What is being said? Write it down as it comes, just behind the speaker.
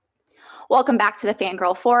Welcome back to the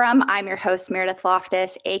Fangirl Forum. I'm your host, Meredith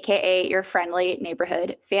Loftus, aka your friendly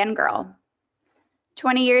neighborhood fangirl.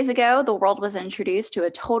 20 years ago, the world was introduced to a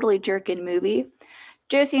totally jerkin movie.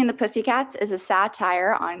 Josie and the Pussycats is a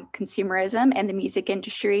satire on consumerism and the music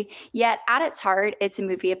industry, yet at its heart, it's a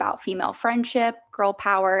movie about female friendship, girl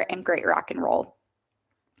power, and great rock and roll.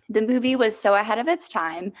 The movie was so ahead of its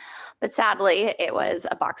time, but sadly, it was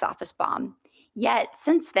a box office bomb. Yet,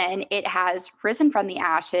 since then, it has risen from the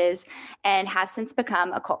ashes and has since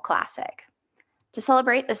become a cult classic. To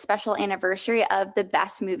celebrate the special anniversary of the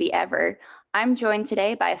best movie ever, I'm joined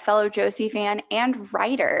today by a fellow Josie fan and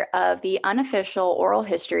writer of the unofficial oral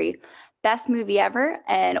history, Best Movie Ever,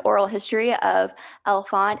 and oral history of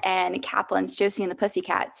Elefant and Kaplan's Josie and the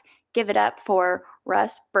Pussycats. Give it up for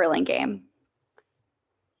Russ Burlingame.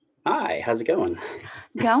 Hi, how's it going?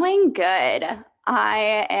 Going good.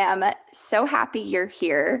 I am so happy you're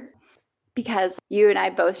here because you and I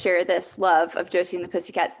both share this love of Josie and the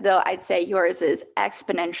Pussycats, though I'd say yours is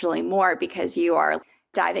exponentially more because you are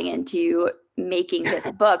diving into making this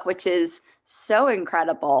book, which is so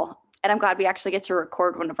incredible. And I'm glad we actually get to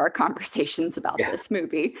record one of our conversations about this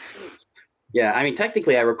movie. Yeah, I mean,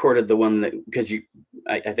 technically I recorded the one that, because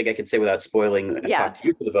I think I could say without spoiling, I talked to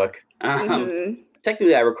you for the book.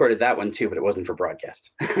 Technically I recorded that one too, but it wasn't for broadcast.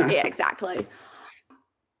 Yeah, exactly.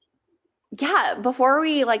 Yeah, before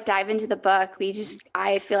we dive into the book,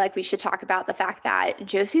 I feel like we should talk about the fact that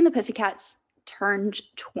Josie and the Pussycats turned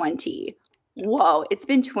 20. Whoa, it's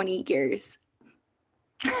been 20 years.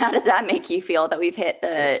 How does that make you feel that we've hit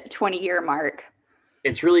the 20-year mark?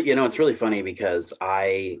 It's really, it's really funny because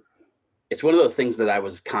it's one of those things that I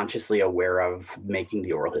was consciously aware of making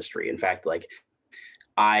the oral history. In fact,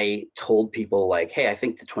 I told people hey, I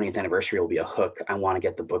think the 20th anniversary will be a hook. I want to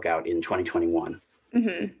get the book out in 2021.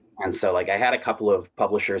 Mm-hmm. And so I had a couple of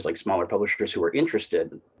publishers, smaller publishers who were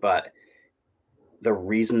interested, but the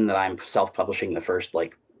reason that I'm self-publishing the first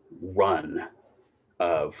run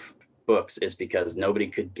of books is because nobody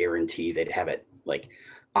could guarantee they'd have it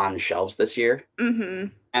on shelves this year.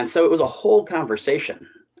 Mm-hmm. And so it was a whole conversation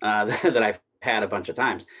that I've had a bunch of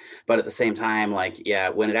times. But at the same time,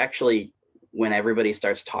 when everybody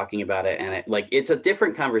starts talking about it, and it's a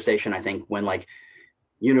different conversation, I think, when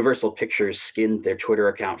Universal Pictures skinned their Twitter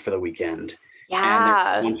account for the weekend.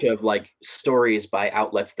 Yeah. And there's a bunch of stories by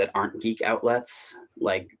outlets that aren't geek outlets.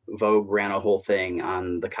 Vogue ran a whole thing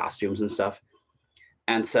on the costumes and stuff.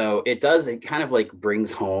 And so it kind of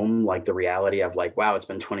brings home the reality of wow, it's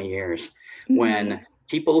been 20 years. Mm-hmm. When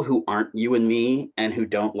people who aren't you and me and who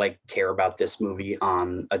don't care about this movie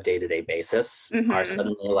on a day-to-day basis are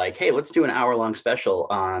suddenly hey, let's do an hour-long special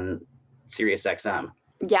on Sirius XM.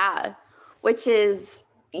 Yeah, which is,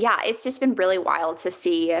 it's just been really wild to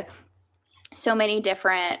see so many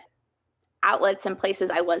different outlets and places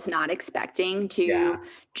I was not expecting to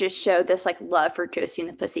just show this love for Josie and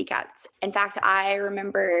the Pussycats. In fact, I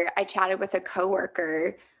remember I chatted with a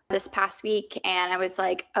coworker this past week and I was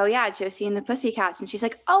like, oh yeah, Josie and the Pussycats. And she's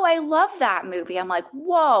like, oh, I love that movie. I'm like,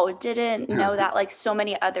 whoa, didn't know that so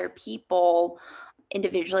many other people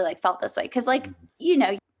individually felt this way. Cause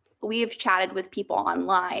we've chatted with people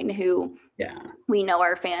online who we know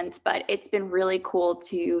are fans, but it's been really cool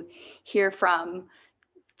to hear from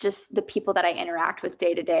just the people that I interact with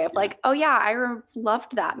day to day of oh yeah, I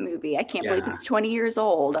loved that movie. I can't believe it's 20 years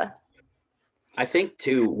old. I think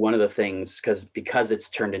too, one of the things, because it's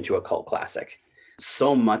turned into a cult classic,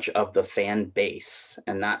 so much of the fan base,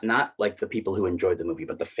 and not the people who enjoyed the movie,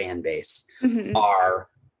 but the fan base are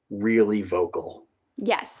really vocal.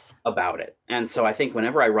 Yes. About it. And so I think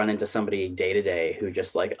whenever I run into somebody day to day who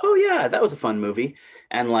just oh yeah, that was a fun movie,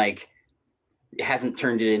 and hasn't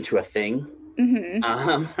turned it into a thing,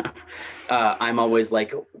 I'm always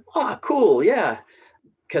oh, cool, yeah.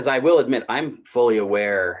 Because I will admit, I'm fully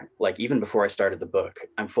aware, even before I started the book,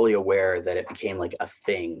 I'm fully aware that it became a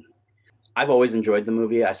thing. I've always enjoyed the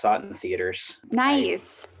movie. I saw it in the theaters.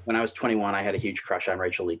 Nice. When I was 21, I had a huge crush on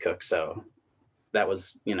Rachel Lee Cook. So that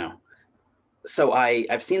was, So I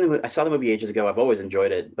saw the movie ages ago. I've always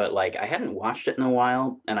enjoyed it, but I hadn't watched it in a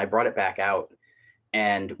while, and I brought it back out,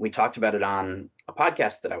 and we talked about it on a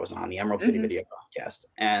podcast that I was on, the Emerald City Video Podcast,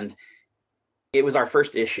 and it was our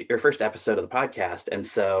first episode of the podcast. And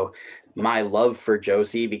so my love for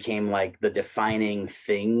Josie became the defining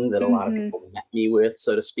thing that a lot of people met me with,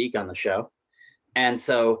 so to speak, on the show. And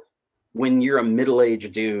so when you're a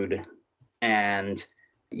middle-aged dude and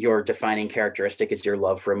your defining characteristic is your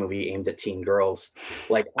love for a movie aimed at teen girls,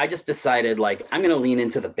 I just decided I'm going to lean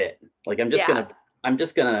into the bit. I'm just going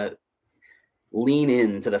to lean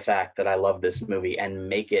into the fact that I love this movie and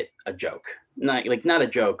make it a joke. Not a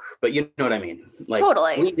joke, but you know what I mean? Like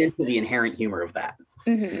Totally. lean into the inherent humor of that.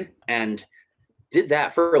 Mm-hmm. And did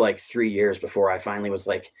that for like 3 years before I finally was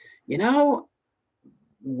like, you know,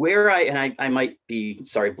 I might be,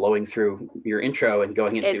 sorry, blowing through your intro and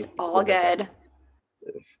going into It's all good.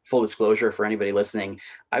 Full disclosure for anybody listening.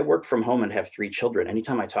 I work from home and have 3 children.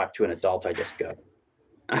 Anytime I talk to an adult, I just go.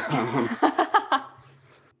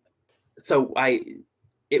 So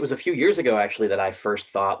it was a few years ago actually that I first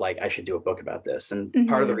thought like I should do a book about this. And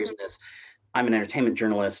part of the reason is I'm an entertainment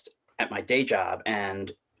journalist at my day job,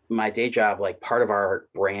 and my day job, like part of our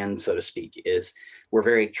brand, so to speak, is we're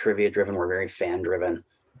very trivia driven. We're very fan driven.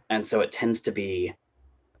 And so it tends to be,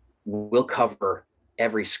 we'll cover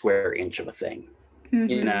every square inch of a thing,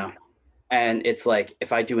 you know? And it's like,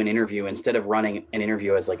 if I do an interview, instead of running an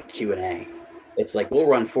interview as like a Q&A, it's like, we'll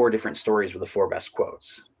run 4 different stories with the 4 best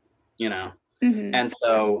quotes, you know? And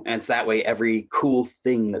so, and it's that way, every cool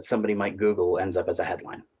thing that somebody might Google ends up as a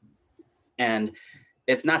headline. And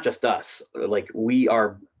it's not just us, like we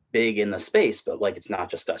are big in the space, but like, it's not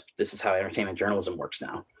just us. This is how entertainment journalism works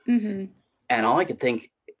now. And all I could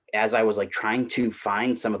think as I was like trying to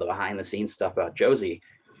find some of the behind the scenes stuff about Josie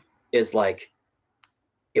is like,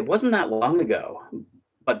 it wasn't that long ago,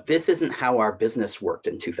 but this isn't how our business worked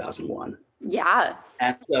in 2001. Yeah.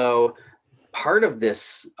 And so part of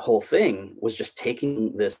this whole thing was just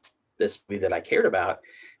taking this movie that I cared about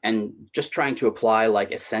and just trying to apply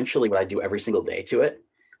like essentially what I do every single day to it,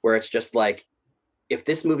 where it's just like, if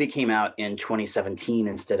this movie came out in 2017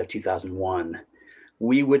 instead of 2001,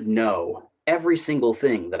 we would know every single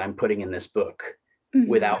thing that I'm putting in this book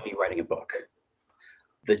without me writing a book.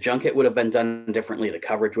 The junket would have been done differently. The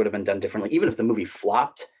coverage would have been done differently. Even if the movie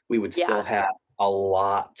flopped, we would still have a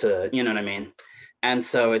lot to, you know what I mean? And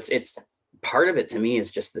so it's part of it to me is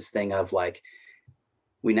just this thing of like,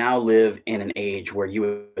 we now live in an age where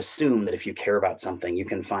you assume that if you care about something, you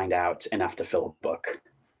can find out enough to fill a book.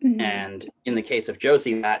 And in the case of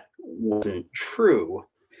Josie, that wasn't true.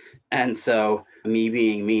 And so me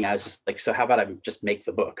being me, I was just like, so how about I just make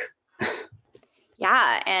the book?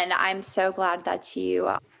 Yeah. And I'm so glad that you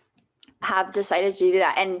have decided to do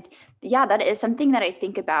that. And yeah, that is something that I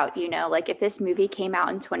think about, you know, like if this movie came out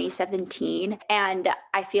in 2017 and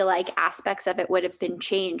I feel like aspects of it would have been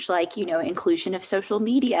changed, like, you know, inclusion of social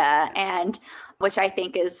media, and which I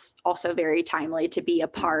think is also very timely to be a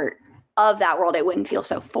part of that world. It wouldn't feel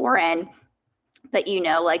so foreign, but, you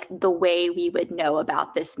know, like the way we would know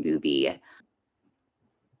about this movie.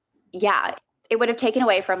 Yeah, it would have taken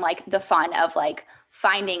away from like the fun of like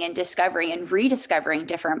finding and discovering and rediscovering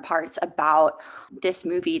different parts about this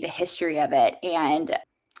movie, the history of it. And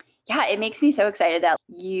yeah, it makes me so excited that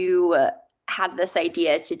you had this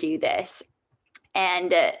idea to do this.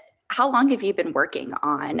 And how long have you been working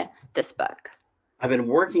on this book? I've been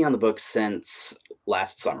working on the book since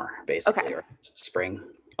last summer, basically, or spring,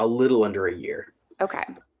 a little under a year. Okay.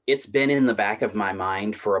 It's been in the back of my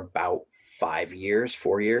mind for about 4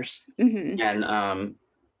 years. And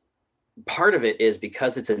part of it is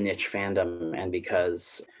because it's a niche fandom and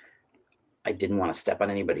because I didn't want to step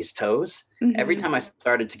on anybody's toes. Every time I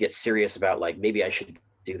started to get serious about like, maybe I should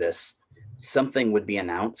do this, something would be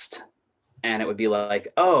announced and it would be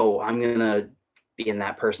like, oh, I'm going to be in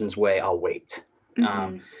that person's way. I'll wait.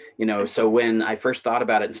 You know, so when I first thought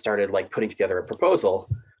about it and started like putting together a proposal,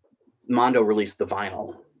 Mondo released the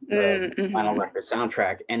vinyl record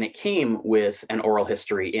soundtrack, and it came with an oral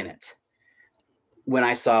history in it. When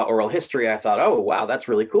I saw oral history, I thought, oh, wow, that's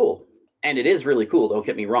really cool. And it is really cool, don't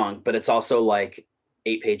get me wrong, but it's also like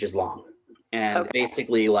 8 pages long. And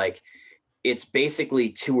basically like, it's basically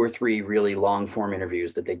 2 or 3 really long form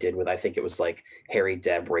interviews that they did with, I think it was like Harry,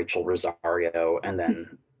 Deb, Rachel Rosario, and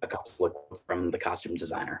then a couple of quotes from the costume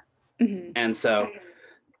designer. And so,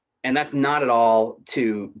 and that's not at all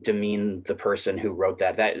to demean the person who wrote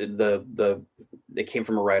that. It came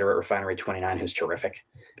from a writer at Refinery 29 who's terrific,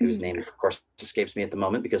 whose name, of course, escapes me at the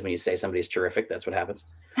moment, because when you say somebody's terrific, that's what happens.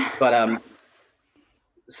 But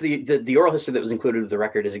so the oral history that was included with the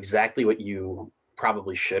record is exactly what you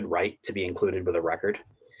probably should write to be included with a record.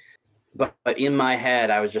 But in my head,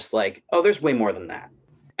 I was just like, oh, there's way more than that.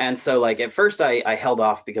 And so like at first I held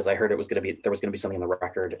off because I heard there was going to be something in the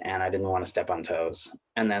record and I didn't want to step on toes.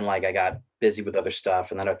 And then like I got busy with other stuff.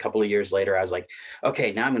 And then a couple of years later, I was like,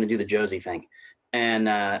 okay, now I'm going to do the Josie thing.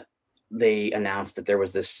 And they announced that there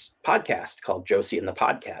was this podcast called Josie and the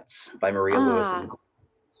Podcats by Maria Lewis.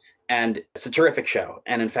 And it's a terrific show.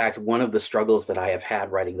 And in fact, one of the struggles that I have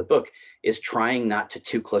had writing the book is trying not to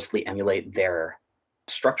too closely emulate their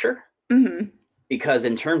structure. because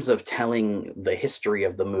in terms of telling the history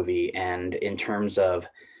of the movie and in terms of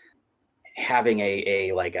having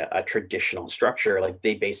a traditional structure, like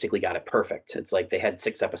they basically got it perfect. It's like they had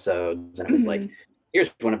 6 episodes and it was like, here's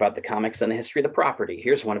one about the comics and the history of the property.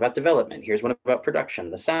 Here's one about development. Here's one about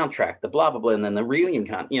production, the soundtrack, the blah, blah, blah, and then the reunion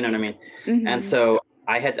you know what I mean? And so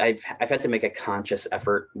I've had to make a conscious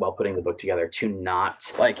effort while putting the book together to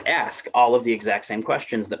not like ask all of the exact same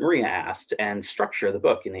questions that Maria asked and structure the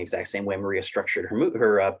book in the exact same way Maria structured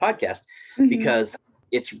her podcast, because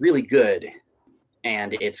it's really good.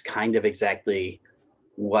 And it's kind of exactly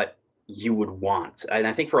what you would want. And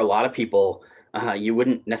I think for a lot of people, you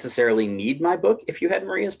wouldn't necessarily need my book if you had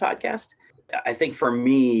Maria's podcast. I think for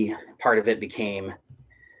me, part of it became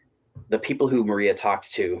the people who Maria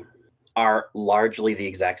talked to are largely the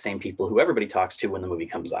exact same people who everybody talks to when the movie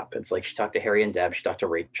comes up. It's like she talked to Harry and Deb, she talked to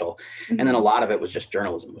Rachel, and then a lot of it was just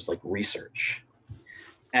journalism. It was like research.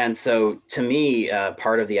 And so to me,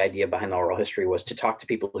 part of the idea behind the oral history was to talk to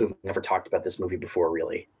people who've never talked about this movie before,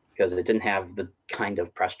 really, because it didn't have the kind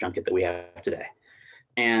of press junket that we have today.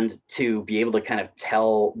 And to be able to kind of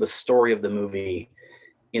tell the story of the movie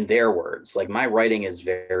in their words. Like my writing is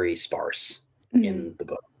very sparse in the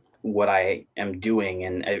book, what I am doing.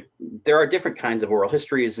 And there are different kinds of oral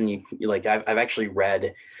histories. And I've actually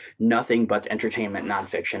read nothing but entertainment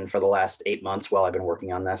nonfiction for the last 8 months while I've been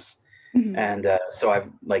working on this. And so I've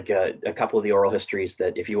a couple of the oral histories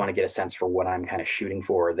that if you want to get a sense for what I'm kind of shooting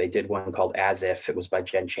for, they did one called As If. It was by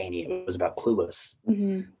Jen Chaney. It was about Clueless.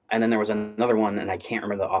 And then there was another one, and I can't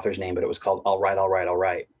remember the author's name, but it was called All Right, All Right, All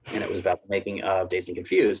Right. And it was about the making of Dazed and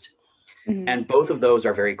Confused. And both of those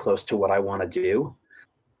are very close to what I want to do.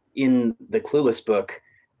 In the Clueless book,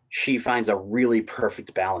 she finds a really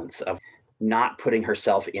perfect balance of not putting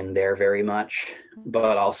herself in there very much,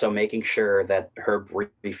 but also making sure that her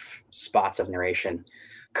brief spots of narration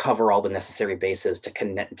cover all the necessary bases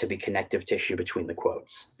to be connective tissue between the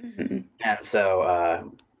quotes. And so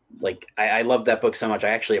I love that book so much. I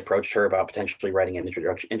actually approached her about potentially writing an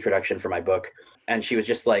introduction for my book. And she was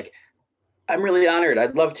just like, I'm really honored.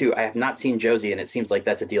 I'd love to. I have not seen Josie, and it seems like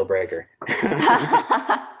that's a deal breaker.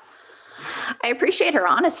 I appreciate her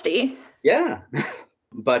honesty. Yeah.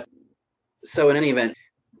 But so in any event,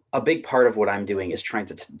 a big part of what I'm doing is trying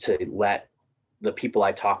to let the people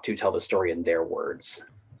I talk to tell the story in their words.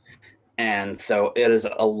 And so it is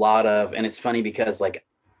a lot of, and it's funny because like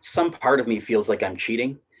some part of me feels like I'm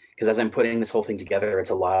cheating because as I'm putting this whole thing together, it's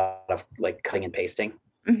a lot of like cutting and pasting.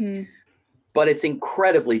 But it's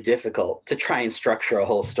incredibly difficult to try and structure a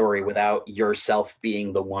whole story without yourself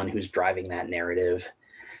being the one who's driving that narrative.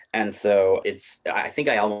 And so I think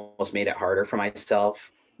I almost made it harder for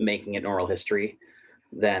myself making it an oral history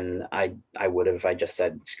than I would have if I just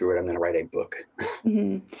said, screw it, I'm going to write a book.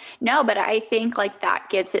 No, but I think like that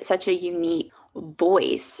gives it such a unique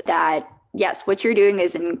voice that, yes, what you're doing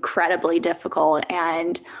is incredibly difficult.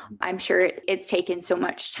 And I'm sure it's taken so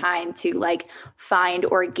much time to like find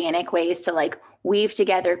organic ways to like weave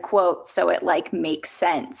together quotes so it like makes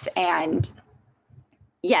sense. And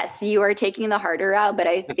yes, you are taking the harder route, but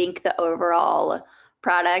I think the overall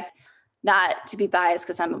product, not to be biased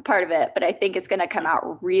because I'm a part of it, but I think it's going to come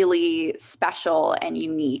out really special and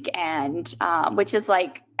unique. And which is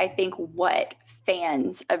like, I think what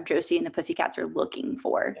fans of Josie and the Pussycats are looking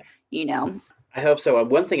for, you know? I hope so.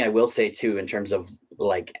 One thing I will say too, in terms of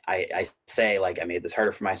like, I say like I made this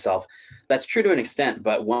harder for myself. That's true to an extent.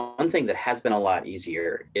 But one thing that has been a lot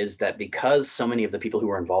easier is that because so many of the people who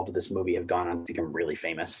were involved with this movie have gone on to become really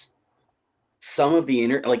famous, some of the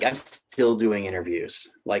I'm still doing interviews.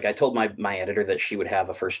 Like I told my editor that she would have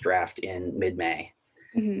a first draft in mid-May.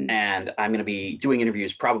 And I'm going to be doing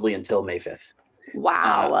interviews probably until May 5th.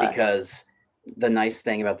 Wow. Because the nice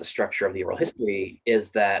thing about the structure of the oral history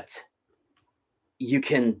is that you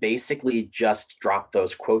can basically just drop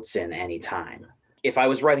those quotes in anytime. If I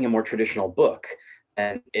was writing a more traditional book,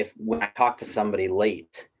 and when I talk to somebody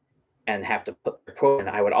late and have to put their quote in,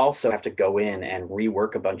 I would also have to go in and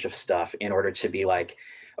rework a bunch of stuff in order to be like,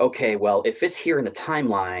 okay, well, it fits here in the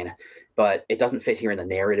timeline, but it doesn't fit here in the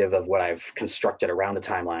narrative of what I've constructed around the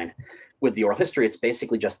timeline. With the oral history, it's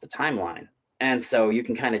basically just the timeline. And so you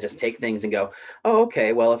can kind of just take things and go, oh,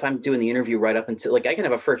 okay, well, if I'm doing the interview right up until, like, I can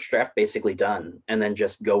have a first draft basically done and then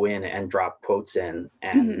just go in and drop quotes in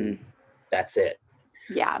and that's it.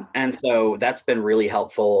 Yeah. And so that's been really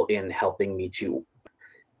helpful in helping me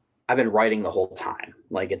I've been writing the whole time.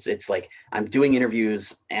 Like, it's like I'm doing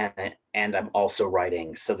interviews and I'm also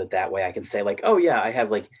writing so that way I can say like, oh yeah, I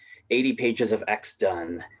have like 80 pages of X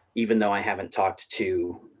done, even though I haven't talked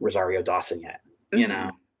to Rosario Dawson yet, you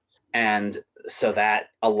know? And so that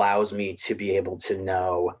allows me to be able to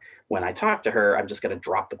know when I talk to her, I'm just going to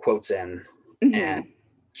drop the quotes in and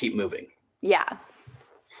keep moving. Yeah.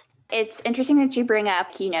 It's interesting that you bring up,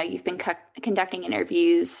 you've been conducting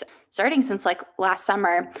interviews starting since like last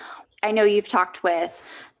summer. I know you've talked with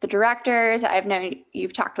the directors. I've known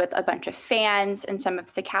you've talked with a bunch of fans and some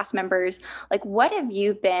of the cast members. Like, what have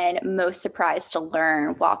you been most surprised to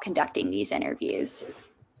learn while conducting these interviews?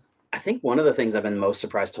 I think one of the things I've been most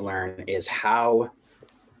surprised to learn is how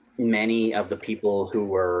many of the people who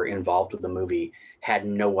were involved with the movie had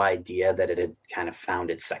no idea that it had kind of found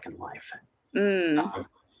its second life.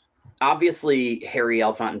 Obviously, Harry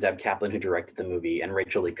Elfont and Deb Kaplan, who directed the movie, and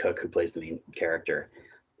Rachel Lee Cook, who plays the main character,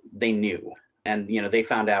 they knew. And, they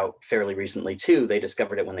found out fairly recently, too. They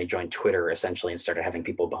discovered it when they joined Twitter, essentially, and started having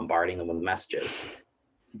people bombarding them with messages.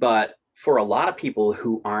 But for a lot of people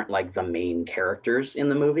who aren't like the main characters in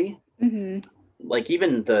the movie, like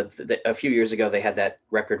even a few years ago, they had that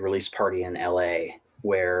record release party in LA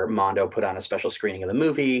where Mondo put on a special screening of the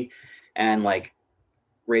movie, and like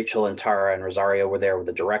Rachel and Tara and Rosario were there with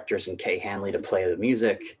the directors and Kay Hanley to play the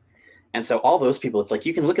music. And so all those people, it's like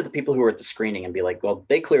you can look at the people who were at the screening and be like, well,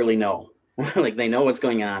 they clearly know. Like they know what's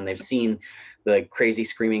going on. They've seen the crazy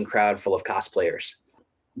screaming crowd full of cosplayers.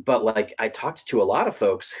 But like I talked to a lot of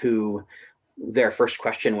folks who their first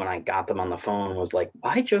question when I got them on the phone was like,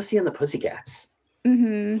 why Josie and the Pussycats?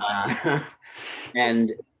 And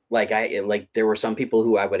there were some people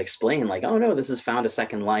who I would explain like, oh no, this has found a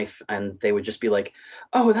second life. And they would just be like,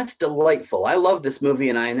 oh, that's delightful. I love this movie.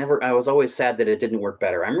 And I was always sad that it didn't work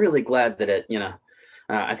better. I'm really glad that it,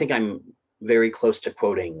 I think I'm very close to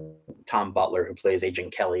quoting Tom Butler, who plays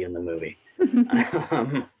Agent Kelly in the movie.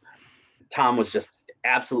 Tom was just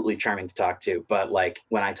absolutely charming to talk to. But like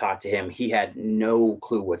when I talked to him, he had no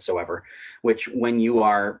clue whatsoever, which when you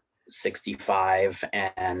are 65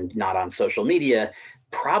 and not on social media,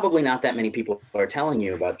 probably not that many people are telling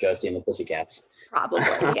you about Josie and the Pussycats. Probably,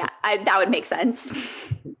 yeah. That would make sense.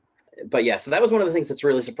 But yeah, so that was one of the things that's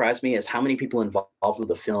really surprised me is how many people involved with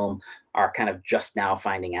the film are kind of just now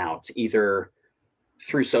finding out, either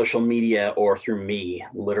through social media or through me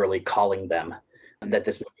literally calling them that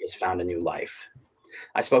this movie has found a new life.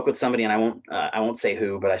 I spoke with somebody, and I won't say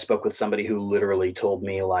who, but I spoke with somebody who literally told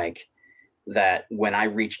me like that when I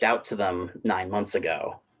reached out to them 9 months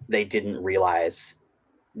ago, they didn't realize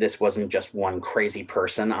this wasn't just one crazy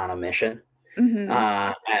person on a mission.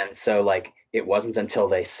 And so like it wasn't until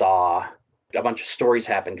they saw a bunch of stories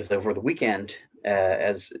happen, because over the weekend,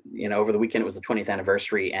 over the weekend it was the 20th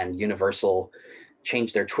anniversary, and Universal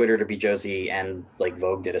changed their Twitter to be Josie, and like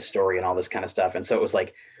Vogue did a story and all this kind of stuff. And so it was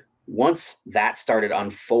like once that started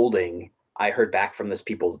unfolding, I heard back from this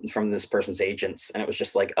person's agents, and it was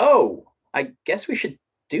just like, oh, I guess we should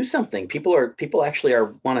do something. People actually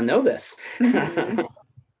want to know this.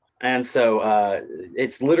 And so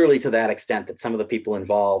it's literally to that extent that some of the people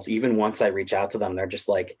involved, even once I reach out to them, they're just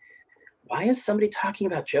like, why is somebody talking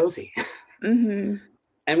about Josie? And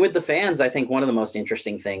with the fans, I think one of the most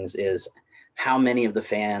interesting things is how many of the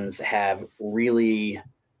fans have really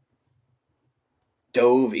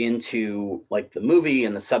dove into like the movie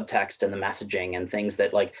and the subtext and the messaging and things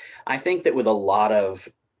that like, I think that with a lot of,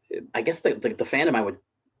 I guess the fandom, I would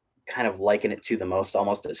kind of liken it to the most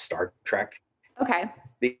almost as Star Trek. Okay.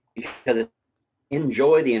 Because it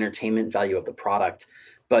enjoy the entertainment value of the product,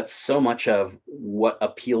 but so much of what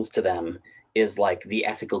appeals to them is like the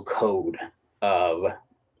ethical code of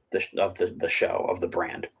the show, of the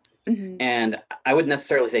brand. And I wouldn't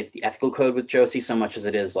necessarily say it's the ethical code with Josie so much as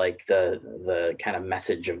it is like the kind of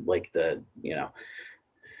message of like the,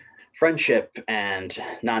 friendship and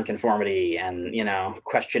nonconformity and,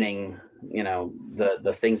 questioning,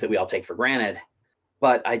 the things that we all take for granted.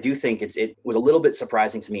 But I do think it was a little bit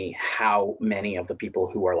surprising to me how many of the people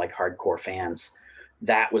who are like hardcore fans,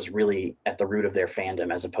 that was really at the root of their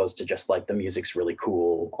fandom, as opposed to just like the music's really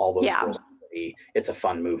cool, all those girls, it's a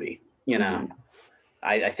fun movie,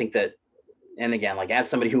 I think that, and again, like as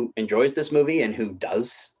somebody who enjoys this movie and who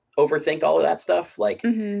does overthink all of that stuff, like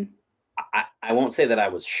I won't say that I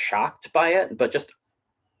was shocked by it, but just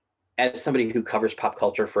as somebody who covers pop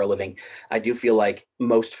culture for a living, I do feel like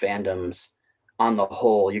most fandoms, on the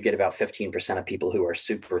whole, you get about 15% of people who are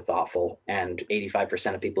super thoughtful and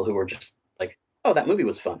 85% of people who are just like, oh, that movie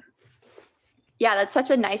was fun. Yeah, that's such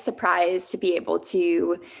a nice surprise to be able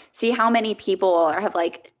to see how many people have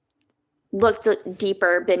like looked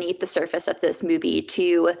deeper beneath the surface of this movie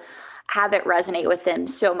to have it resonate with them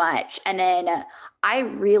so much. And then I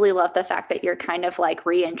really love the fact that you're kind of like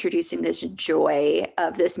reintroducing this joy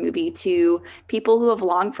of this movie to people who have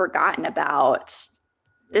long forgotten about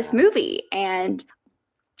this movie. And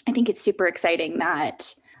I think it's super exciting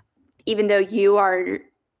that even though you are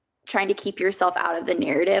trying to keep yourself out of the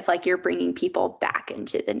narrative, like you're bringing people back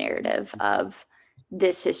into the narrative of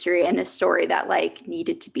this history and this story that like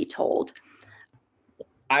needed to be told.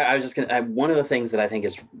 I was just gonna. One of the things that I think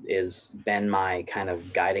is been my kind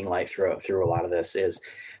of guiding light through a lot of this is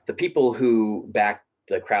the people who back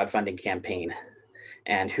the crowdfunding campaign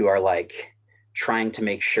and who are like trying to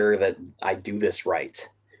make sure that I do this right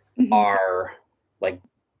are like,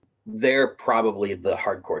 they're probably the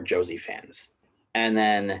hardcore Josie fans. And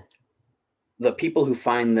then the people who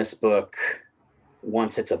find this book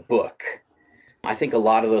once it's a book, I think a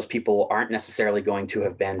lot of those people aren't necessarily going to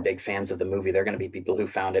have been big fans of the movie. They're going to be people who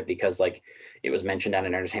found it because like it was mentioned on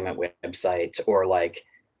an entertainment website, or like,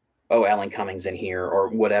 oh, Alan Cummings in here, or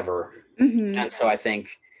whatever. And so I think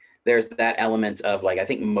there's that element of like, I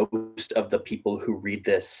think most of the people who read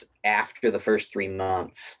this after the first 3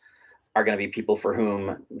 months are going to be people for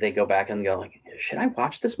whom they go back and go like, should I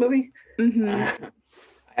watch this movie?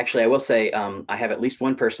 Actually, I will say I have at least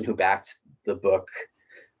one person who backed the book,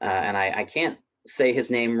 and I can't say his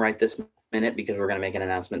name right this minute because we're going to make an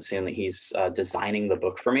announcement soon that he's designing the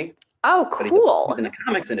book for me. Oh, cool. He's in the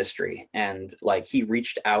comics industry, and like he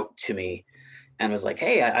reached out to me and was like,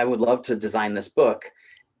 hey, I would love to design this book.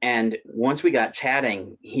 And once we got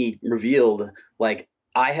chatting, he revealed like,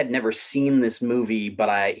 I had never seen this movie,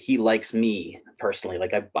 but he likes me personally.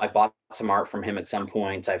 Like I bought some art from him at some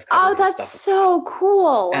point. I've covered his that's stuff. so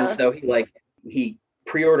cool. And so he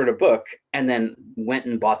pre-ordered a book and then went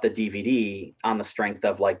and bought the DVD on the strength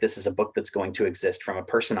of like, this is a book that's going to exist from a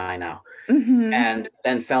person I know. And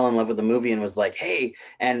then fell in love with the movie and was like, hey,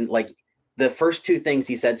 and like the first 2 things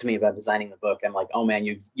he said to me about designing the book, I'm like, oh man,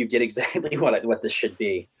 you get exactly what this should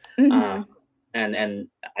be. And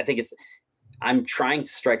I think I'm trying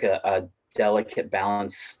to strike a delicate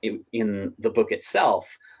balance in the book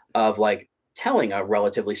itself of like telling a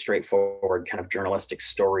relatively straightforward kind of journalistic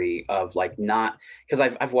story of like, not because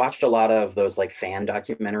I've watched a lot of those like fan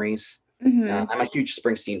documentaries. I'm a huge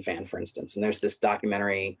Springsteen fan, for instance, and there's this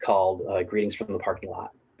documentary called Greetings from the Parking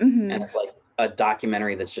Lot. And it's like a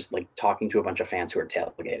documentary that's just like talking to a bunch of fans who are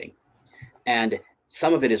tailgating. And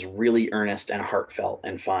some of it is really earnest and heartfelt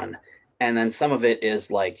and fun. And then some of it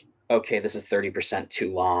is like, okay, this is 30%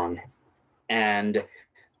 too long. And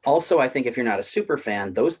also, I think if you're not a super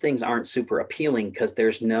fan, those things aren't super appealing because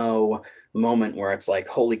there's no moment where it's like,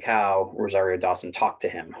 holy cow, Rosario Dawson talked to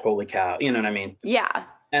him. Holy cow. You know what I mean? Yeah.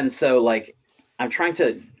 And so like, I'm trying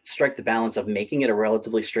to strike the balance of making it a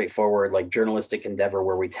relatively straightforward, like journalistic endeavor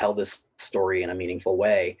where we tell this story in a meaningful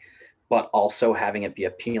way, but also having it be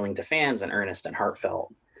appealing to fans and earnest and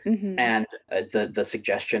heartfelt. And the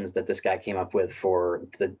suggestions that this guy came up with for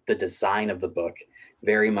the design of the book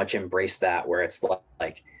very much embrace that, where it's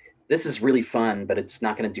like this is really fun, but it's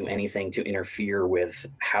not going to do anything to interfere with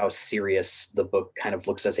how serious the book kind of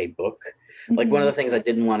looks as a book. Like one of the things I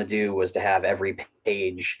didn't want to do was to have every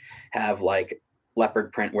page have like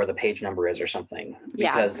leopard print where the page number is or something,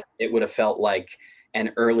 because it would have felt like an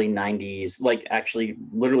early 90s, like actually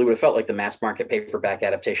literally would have felt like the mass market paperback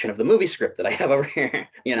adaptation of the movie script that I have over here,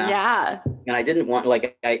 you know? Yeah. And I didn't want,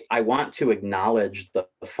 like, I want to acknowledge the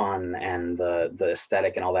fun and the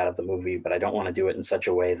aesthetic and all that of the movie, but I don't want to do it in such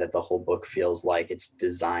a way that the whole book feels like it's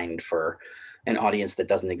designed for an audience that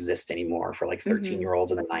doesn't exist anymore, for like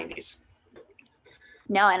 13-year-olds in the 90s.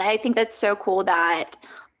 No, and I think that's so cool that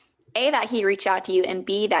A, that he reached out to you, and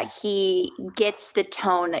B, that he gets the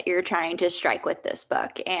tone that you're trying to strike with this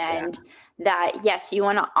book. And that, yes, you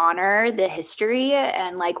want to honor the history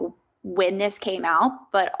and like when this came out,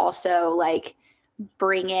 but also like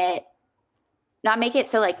bring it, not make it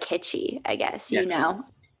so like kitschy, I guess, you know?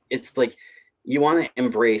 It's like you want to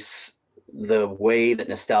embrace the way that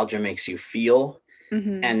nostalgia makes you feel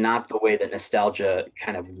and not the way that nostalgia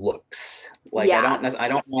kind of looks. Like I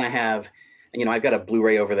don't want to have, you know, I've got a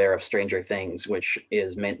Blu-ray over there of Stranger Things, which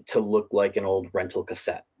is meant to look like an old rental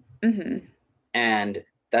cassette. And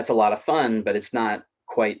that's a lot of fun, but it's not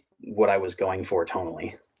quite what I was going for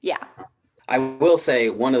tonally. Yeah. I will say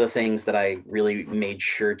one of the things that I really made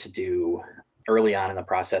sure to do early on in the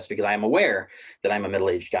process, because I am aware that I'm a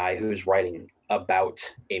middle-aged guy who's writing about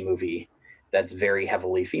a movie that's very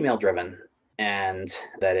heavily female-driven, and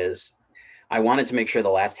that is, I wanted to make sure the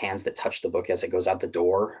last hands that touch the book as it goes out the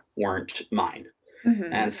door weren't mine.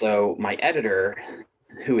 And so my editor,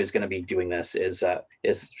 who is going to be doing this, is a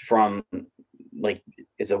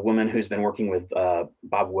woman who's been working with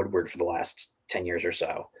Bob Woodward for the last 10 years or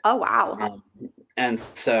so. Oh, wow. And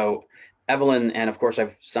so Evelyn, and of course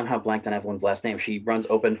I've somehow blanked on Evelyn's last name, she runs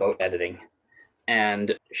Open Boat Editing.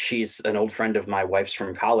 and she's an old friend of my wife's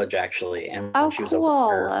from college, actually. And Oh, when she was open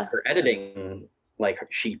cool. her editing, like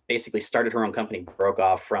she basically started her own company, broke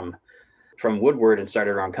off from Woodward and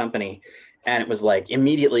started her own company. And it was like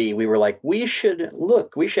immediately we were like, we should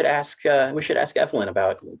ask Evelyn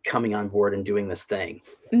about coming on board and doing this thing.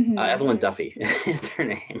 Evelyn Duffy is her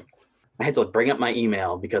name. I had to bring up my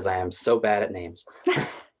email because I am so bad at names.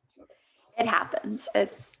 It happens.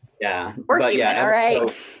 It's we're human, all right.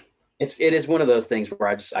 So it is one of those things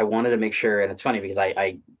where I wanted to make sure, and it's funny because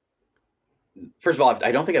I first of all,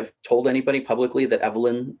 I don't think I've told anybody publicly that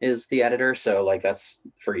Evelyn is the editor, so like that's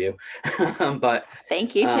for you. But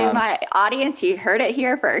thank you to my audience. You heard it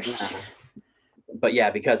here first. But yeah,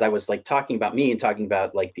 because I was like talking about me and talking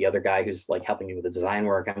about like the other guy who's like helping me with the design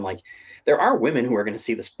work. I'm like, there are women who are going to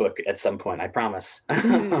see this book at some point, I promise.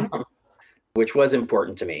 Which was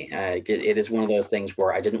important to me. It is one of those things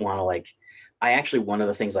where I didn't want to one of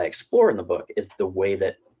the things I explore in the book is the way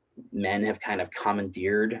that men have kind of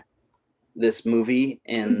commandeered this movie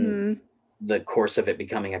in the course of it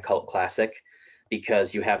becoming a cult classic,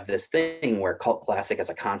 because you have this thing where cult classic as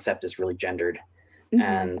a concept is really gendered.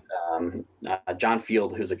 And John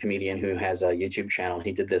Field, who's a comedian who has a YouTube channel,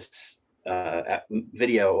 he did this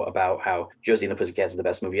video about how Josie and the Pussycats is the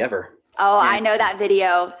best movie ever. Oh, and I know that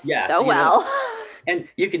video so well. And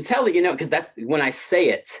you can tell that, because that's when I say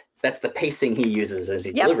it, that's the pacing he uses as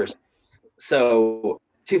he delivers. So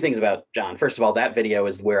two things about John. First of all, that video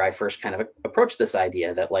is where I first kind of approached this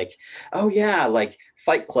idea that like, oh yeah, like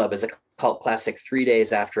Fight Club is a cult classic 3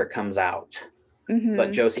 days after it comes out.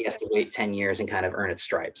 But Josie has to wait 10 years and kind of earn its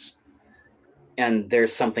stripes. And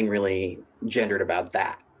there's something really gendered about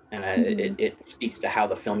that. And it speaks to how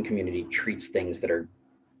the film community treats things that are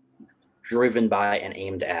driven by and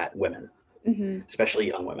aimed at women, especially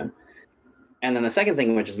young women. And then the second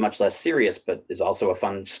thing, which is much less serious, but is also a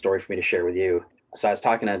fun story for me to share with you. So I was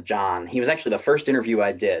talking to John. He was actually the first interview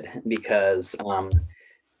I did because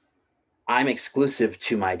I'm exclusive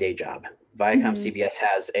to my day job. Viacom CBS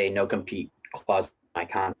has a no-compete clause in my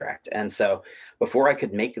contract. And so before I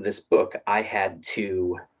could make this book, I had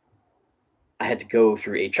to go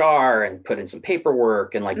through HR and put in some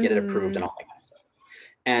paperwork and like get it approved and all that kind of stuff.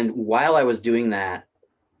 And while I was doing that,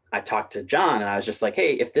 I talked to John and I was just like,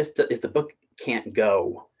 hey, if the book can't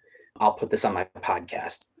go, I'll put this on my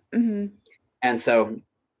podcast. And so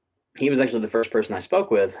he was actually the first person I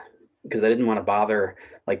spoke with because I didn't want to bother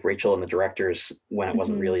like Rachel and the directors when it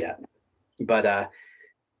wasn't real yet. But I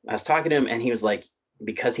was talking to him and he was like,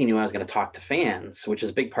 because he knew I was going to talk to fans, which is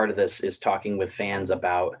a big part of this, is talking with fans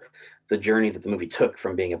about the journey that the movie took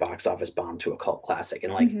from being a box office bomb to a cult classic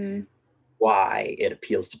and like why it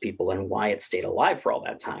appeals to people and why it stayed alive for all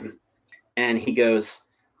that time. And he goes,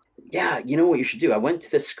 yeah, you know what you should do? I went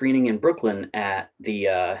to this screening in Brooklyn at the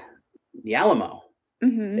Alamo.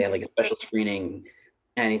 They had like a special screening.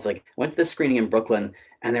 And he's like, I went to this screening in Brooklyn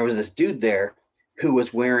and there was this dude there who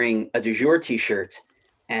was wearing a Du Jour t-shirt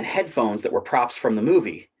and headphones that were props from the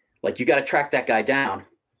movie. Like, you got to track that guy down.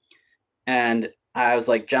 And I was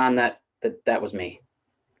like, John, that was me.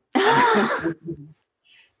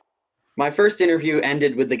 My first interview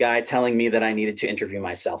ended with the guy telling me that I needed to interview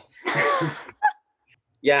myself.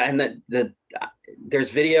 Yeah, and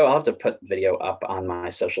there's video. I'll have to put video up on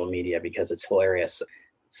my social media because it's hilarious.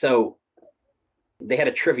 So they had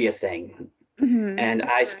a trivia thing. And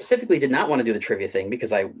I specifically did not want to do the trivia thing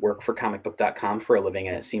because I work for comicbook.com for a living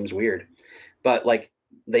and it seems weird. But like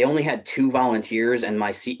they only had 2 volunteers and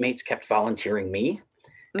my seatmates kept volunteering me.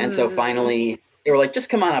 And so finally they were like, just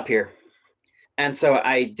come on up here. And so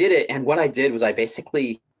I did it. And what I did was I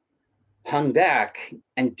basically hung back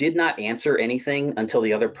and did not answer anything until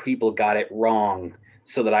the other people got it wrong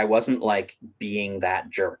so that I wasn't like being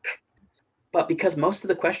that jerk. But because most of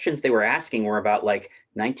the questions they were asking were about like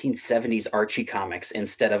 1970s Archie comics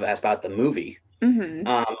instead of about the movie,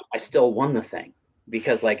 I still won the thing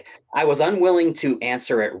because like I was unwilling to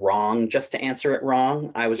answer it wrong just to answer it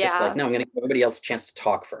wrong. I was just like, no, I'm going to give everybody else a chance to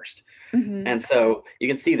talk first. And so you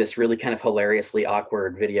can see this really kind of hilariously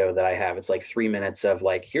awkward video that I have. It's like 3 minutes of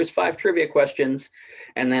like, here's 5 trivia questions.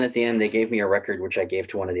 And then at the end, they gave me a record, which I gave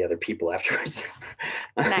to one of the other people afterwards.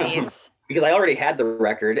 Nice. Because I already had the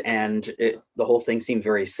record and the whole thing seemed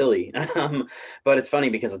very silly. But it's funny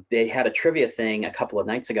because they had a trivia thing a couple of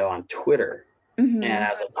nights ago on Twitter. And I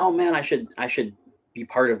was like, oh man, I should be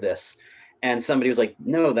part of this. And somebody was like,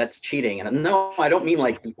 no, that's cheating. And no, I don't mean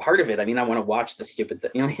like be part of it. I mean, I want to watch the stupid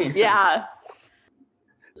thing. Yeah.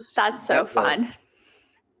 That's so fun.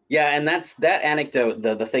 Yeah, and that anecdote,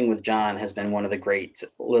 the thing with John has been one of the great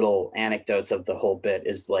little anecdotes of the whole bit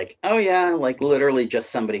is like, oh yeah, like literally just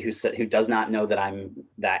somebody who does not know that I'm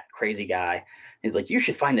that crazy guy He's like, you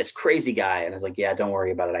should find this crazy guy. And I was like, yeah, don't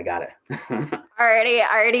worry about it. I got it.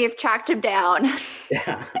 Already have tracked him down.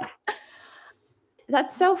 Yeah.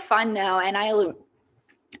 That's so fun though. And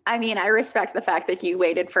I mean, I respect the fact that you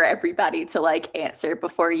waited for everybody to like answer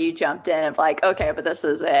before you jumped in of like, okay, but this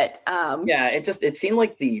is it. Yeah, it seemed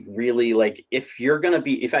like the really like, if you're going to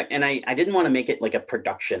be, I didn't want to make it like a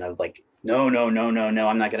production of like, no, I'm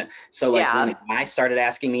not going to. So like when the guy started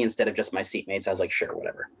asking me instead of just my seatmates, I was like, sure,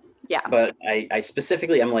 whatever. Yeah. But I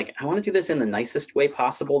specifically, I'm like, I want to do this in the nicest way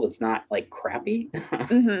possible. That's not like crappy.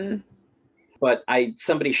 Mm-hmm. But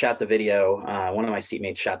somebody shot the video. One of my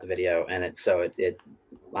seatmates shot the video, and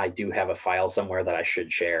I do have a file somewhere that I should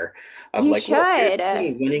share. Of you like, should.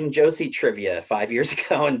 Look, winning Josie trivia 5 years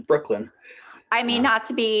ago in Brooklyn. I mean, not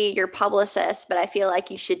to be your publicist, but I feel like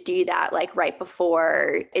you should do that like right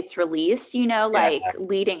before it's released, like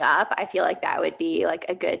leading up. I feel like that would be like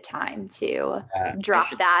a good time to drop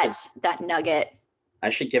that nugget.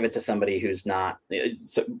 I should give it to somebody who's not.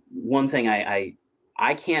 So one thing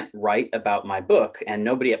I can't write about my book, and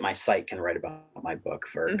nobody at my site can write about my book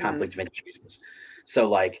for conflict of interest reasons. So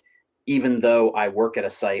like, even though I work at a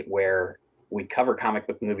site where we cover comic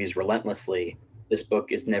book movies relentlessly, this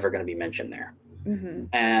book is never going to be mentioned there. Mm-hmm.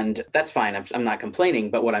 And that's fine. I'm not complaining.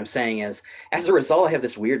 But what I'm saying is, as a result, I have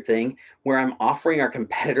this weird thing where I'm offering our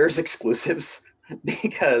competitors exclusives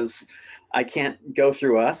because I can't go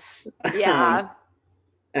through us. Yeah.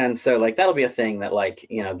 And so like, that'll be a thing that like,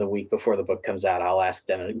 the week before the book comes out, I'll ask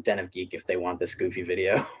Den of Geek if they want this goofy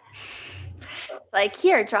video. It's like,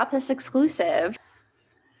 here, drop this exclusive.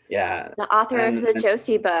 Yeah. The author of the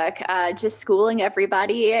Josie book, just schooling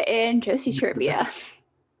everybody in Josie trivia.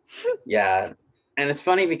 Yeah. And it's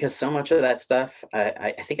funny because so much of that stuff,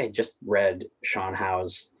 I think I just read Sean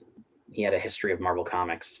Howe's, he had a history of Marvel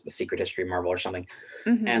Comics, The Secret History of Marvel or something.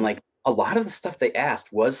 Mm-hmm. And like, a lot of the stuff they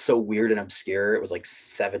asked was so weird and obscure. It was like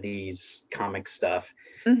 70s comic stuff.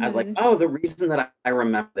 Mm-hmm. I was like, oh, the reason that I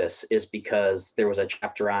remember this is because there was a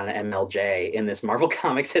chapter on MLJ in this Marvel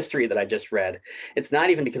Comics history that I just read. It's not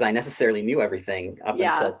even because I necessarily knew everything up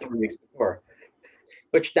until 3 weeks before.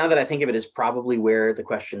 Which, now that I think of it, is probably where the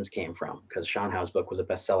questions came from, because Sean Howe's book was a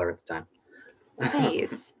bestseller at the time.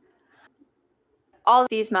 Nice. All of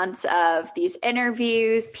these months of these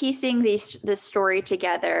interviews, piecing this story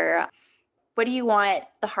together, what do you want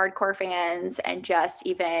the hardcore fans and just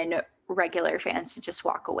even regular fans to just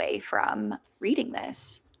walk away from reading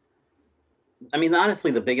this? I mean,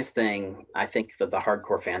 honestly, the biggest thing I think that the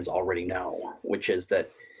hardcore fans already know, which is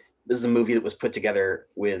that this is a movie that was put together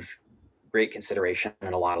with great consideration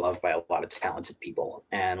and a lot of love by a lot of talented people.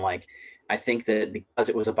 And like, I think that because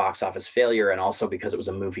it was a box office failure, and also because it was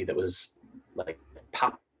a movie that was like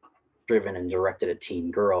pop driven and directed at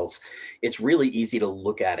teen girls, it's really easy to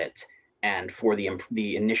look at it and for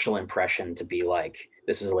the initial impression to be like,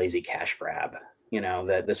 this was a lazy cash grab,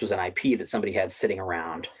 that this was an IP that somebody had sitting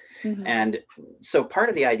around. Mm-hmm. And so part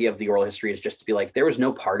of the idea of the oral history is just to be like, there was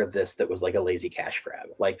no part of this that was like a lazy cash grab.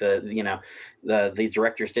 Like the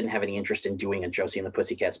directors didn't have any interest in doing a Josie and the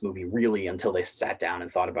Pussycats movie really until they sat down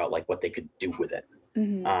and thought about like what they could do with it.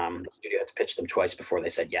 Mm-hmm. The studio had to pitch them twice before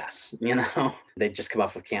they said yes. They'd just come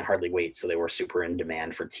off of Can't Hardly Wait, so they were super in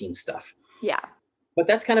demand for teen stuff. Yeah. But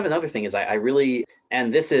that's kind of another thing is I really,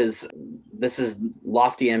 and this is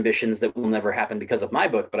lofty ambitions that will never happen because of my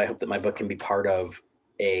book, but I hope that my book can be part of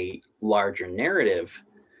a larger narrative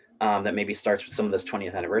that maybe starts with some of this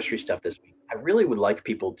 20th anniversary stuff this week. I really would like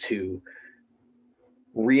people to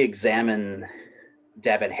re-examine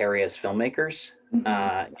Deb and Harry as filmmakers.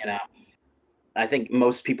 Mm-hmm. I think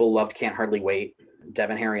most people loved Can't Hardly Wait. Deb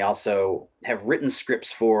and Harry also have written scripts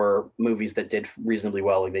for movies that did reasonably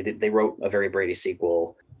well. They wrote a Very Brady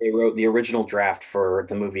sequel. They wrote the original draft for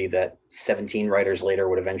the movie that 17 writers later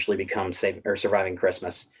would eventually become Surviving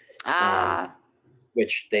Christmas.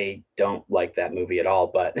 Which they don't like that movie at all,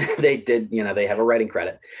 but they did, they have a writing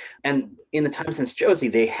credit. And in the time since Josie,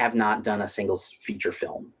 they have not done a single feature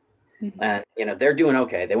film. Mm-hmm. And, they're doing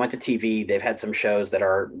okay. They went to TV. They've had some shows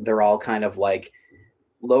they're all kind of like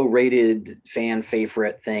low rated fan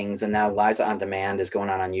favorite things. And now Liza on Demand is going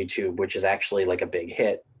on YouTube, which is actually like a big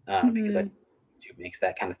hit because YouTube makes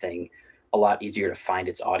that kind of thing a lot easier to find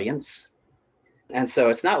its audience. And so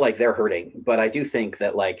it's not like they're hurting, but I do think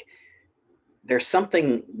that like, there's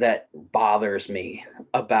something that bothers me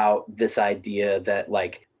about this idea that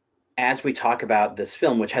like, as we talk about this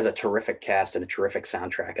film, which has a terrific cast and a terrific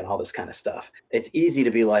soundtrack and all this kind of stuff, it's easy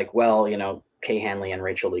to be like, well, Kay Hanley and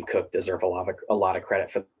Rachel Lee Cook deserve a lot of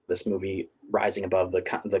credit for this movie rising above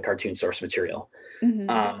the cartoon source material.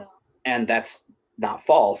 Mm-hmm. And that's not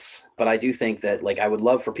false, but I do think that like, I would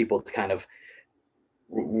love for people to kind of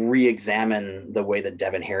re-examine the way that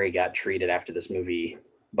Deb and Harry got treated after this movie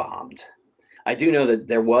bombed. I do know that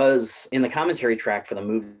there was, in the commentary track for the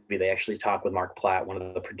movie, they actually talked with Mark Platt, one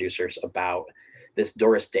of the producers, about this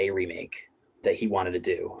Doris Day remake that he wanted to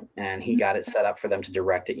do. And he got it set up for them to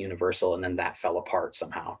direct at Universal, and then that fell apart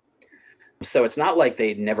somehow. So it's not like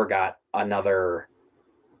they never got another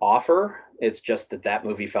offer. It's just that that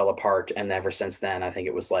movie fell apart. And ever since then, I think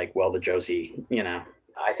it was like, well, the Josie,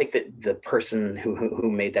 I think that the person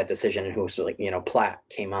who made that decision and who was like, Platt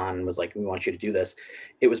came on and was like, we want you to do this.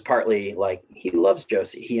 It was partly like, he loves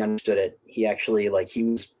Josie. He understood it. He actually, like, he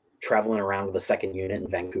was traveling around with a second unit in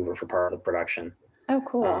Vancouver for part of the production. Oh,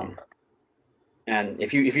 cool. And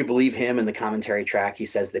if you believe him in the commentary track, he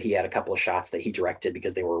says that he had a couple of shots that he directed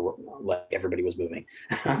because they were like, everybody was moving.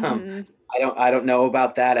 Mm-hmm. I don't know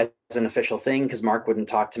about that as an official thing because Mark wouldn't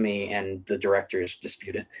talk to me and the directors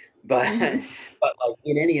dispute it. But but like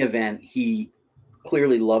in any event, he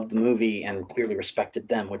clearly loved the movie and clearly respected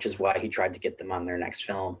them, which is why he tried to get them on their next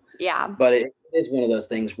film. Yeah. But it is one of those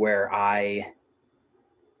things where I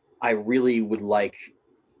really would like,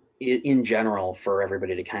 in general, for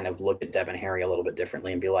everybody to kind of look at Deb and Harry a little bit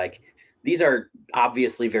differently and be like, these are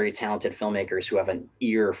obviously very talented filmmakers who have an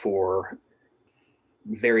ear for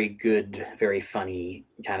very good, very funny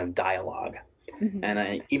kind of dialogue. Mm-hmm.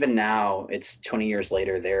 And even now, it's 20 years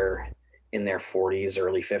later, they're in their 40s,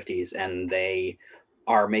 early 50s, and they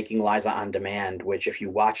are making Liza on Demand, which, if you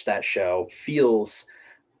watch that show, feels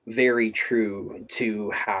very true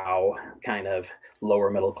to how kind of lower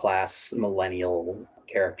middle class millennial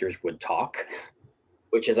characters would talk,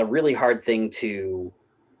 which is a really hard thing to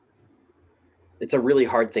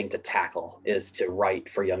tackle, is to write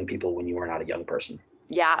for young people when you are not a young person.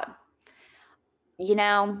 Yeah.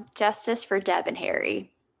 Justice for Deb and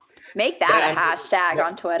Harry. Make that a hashtag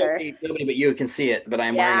on Twitter. Nobody but you can see it, but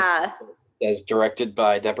I'm wearing a as directed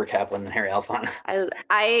by Deborah Kaplan and Harry Alfon.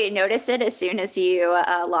 I noticed it as soon as you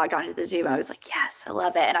logged onto the Zoom. I was like, yes, I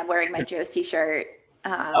love it. And I'm wearing my Josie shirt.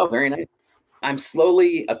 Oh, very nice. I'm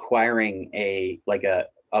slowly acquiring a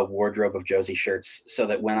wardrobe of Josie shirts so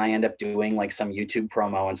that when I end up doing like some YouTube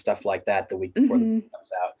promo and stuff like that the week before the movie comes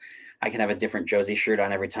out, I can have a different Josie shirt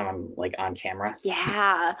on every time I'm like on camera.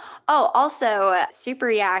 Yeah. Oh, also Super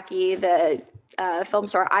Yaki, the film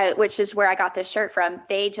store, which is where I got this shirt from,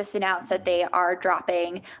 they just announced that they are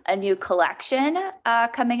dropping a new collection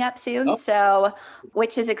coming up soon. Oh. So,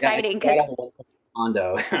 which is exciting because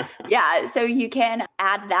yeah, so you can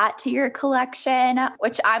add that to your collection,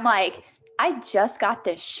 which I'm like, I just got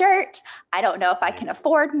this shirt. I don't know if I can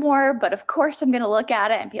afford more, but of course I'm going to look at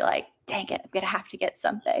it and be like, dang it, I'm going to have to get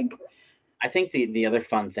something. I think the other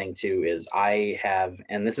fun thing too is I have,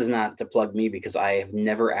 and this is not to plug me because I have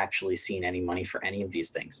never actually seen any money for any of these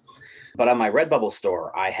things, but on my Redbubble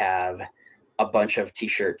store, I have a bunch of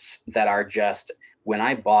t-shirts that are just, when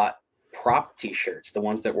I bought prop t-shirts, the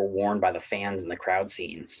ones that were worn by the fans in the crowd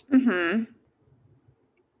scenes,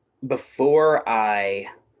 before I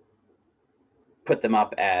put them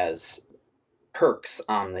up as perks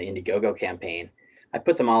on the Indiegogo campaign, I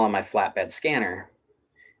put them all on my flatbed scanner.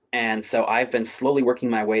 And so I've been slowly working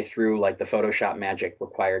my way through like the Photoshop magic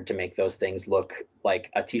required to make those things look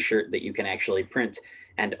like a t-shirt that you can actually print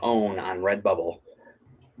and own on Redbubble.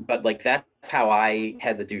 But like that's how I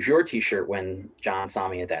had the Du Jour t-shirt when John saw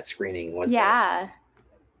me at that screening. Was I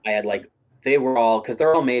had like, they were all, because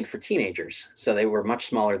they're all made for teenagers, so they were much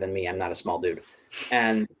smaller than me. I'm not a small dude.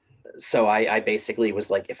 And so I basically was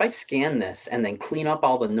like, if I scan this and then clean up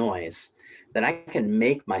all the noise, then I can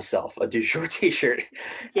make myself a Du Jour t-shirt.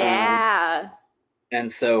 Yeah.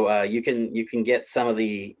 And so you can get some of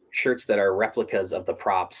the shirts that are replicas of the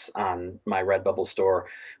props on my Redbubble store,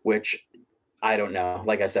 which I don't know.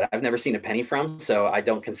 Like I said, I've never seen a penny from, so I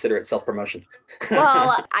don't consider it self-promotion.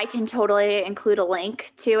 Well, I can totally include a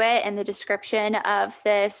link to it in the description of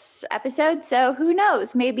this episode. So who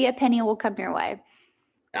knows? Maybe a penny will come your way.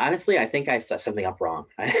 Honestly, I think I set something up wrong.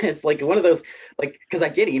 It's like one of those, like, because I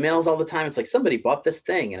get emails all the time. It's like, somebody bought this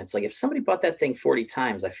thing. And it's like, if somebody bought that thing 40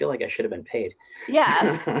 times, I feel like I should have been paid.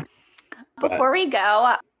 Yeah. Before we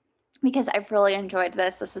go, because I've really enjoyed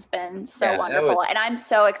this. This has been so wonderful. And I'm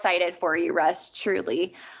so excited for you, Russ,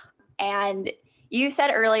 truly. And you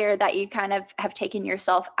said earlier that you kind of have taken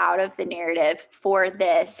yourself out of the narrative for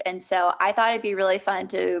this. And so I thought it'd be really fun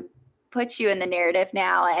to put you in the narrative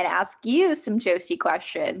now and ask you some Josie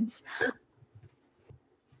questions.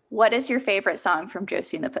 What is your favorite song from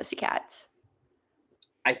Josie and the Pussycats?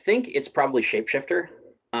 I think it's probably Shapeshifter.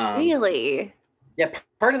 Really? Yeah,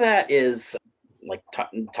 part of that is like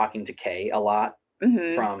talking to Kay a lot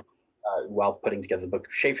from while putting together the book.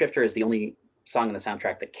 Shapeshifter is the only song in the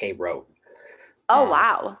soundtrack that Kay wrote. Oh, Um,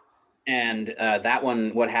 wow. and that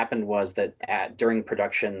one, what happened was that during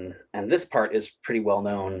production, and this part is pretty well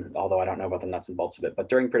known, although I don't know about the nuts and bolts of it, but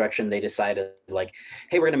during production, they decided, like,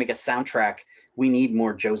 hey, we're going to make a soundtrack. We need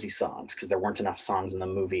more Josie songs because there weren't enough songs in the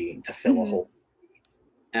movie to fill a Mhm. whole.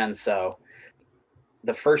 And so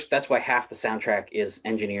that's why half the soundtrack is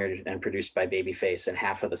engineered and produced by Babyface, and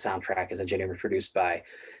half of the soundtrack is engineered and produced by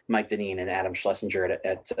Mike Deneen and Adam Schlesinger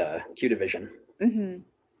at Q Division. Mhm.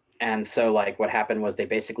 And so, like, what happened was they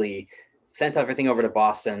basically sent everything over to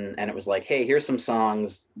Boston, and it was like, hey, here's some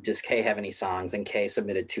songs. Does Kay have any songs? And Kay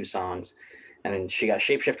submitted 2 songs. And then she got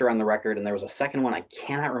Shapeshifter on the record, and there was a second one. I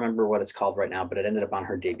cannot remember what it's called right now, but it ended up on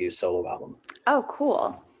her debut solo album. Oh,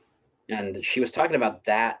 cool. And she was talking about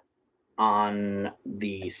that on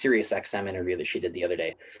the Sirius XM interview that she did the other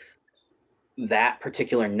day. That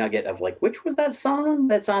particular nugget of, like, which was that song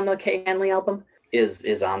that's on the Kay Hanley album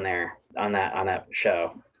is on there on that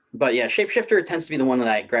show. But yeah, Shapeshifter tends to be the one that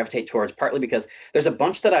I gravitate towards, partly because there's a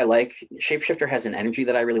bunch that I like. Shapeshifter has an energy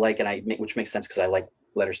that I really like, which makes sense because I like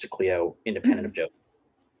Letters to Cleo, independent of Joe.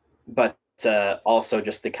 But also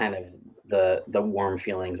just the kind of the warm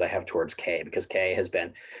feelings I have towards Kay, because Kay has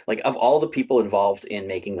been, like, of all the people involved in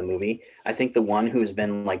making the movie, I think the one who's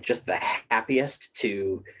been, like, just the happiest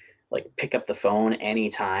to, like, pick up the phone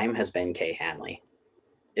anytime has been Kay Hanley.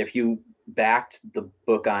 If you backed the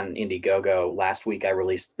book on Indiegogo, last week I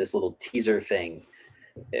released this little teaser thing.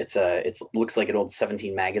 It looks like an old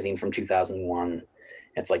 17 magazine from 2001.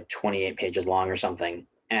 It's like 28 pages long or something,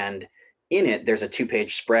 and in it there's a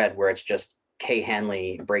 2-page spread where it's just Kay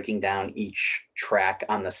Hanley breaking down each track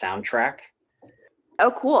on the soundtrack.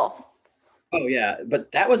 Oh, cool. Oh yeah,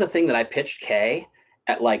 but that was a thing that I pitched Kay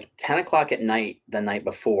at like 10 o'clock at night the night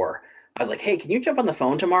before. I was like, hey, can you jump on the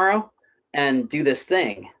phone tomorrow and do this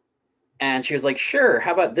thing? And she was like, sure,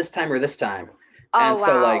 how about this time or this time? Oh, And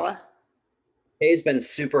so, like, wow. Kay's been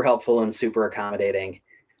super helpful and super accommodating,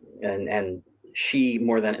 and she,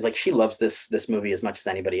 more than, like, she loves this movie as much as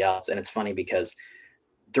anybody else. And it's funny because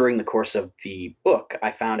during the course of the book,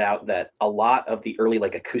 I found out that a lot of the early,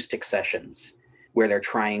 like, acoustic sessions where they're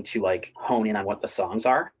trying to, like, hone in on what the songs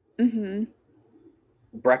are, Mhm.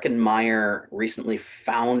 Breckin Meyer recently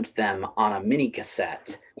found them on a mini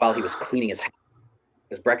cassette while he was cleaning his house,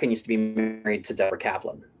 because Breckin used to be married to Deborah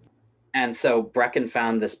Kaplan. And so Breckin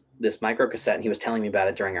found this micro cassette, and he was telling me about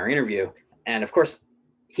it during our interview. And of course,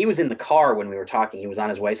 he was in the car when we were talking. He was on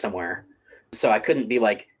his way somewhere. So I couldn't be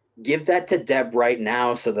like, give that to Deb right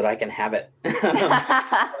now so that I can have it.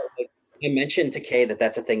 I mentioned to Kay that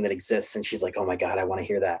that's a thing that exists, and she's like, oh my God, I want to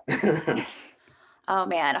hear that. Oh,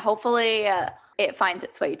 man. Hopefully it finds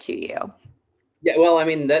its way to you. Yeah, well, I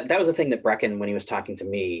mean, that was the thing that Breckin, when he was talking to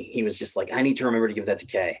me, he was just like, I need to remember to give that to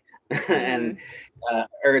Kay. And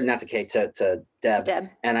or not to Kay, to Deb. Deb.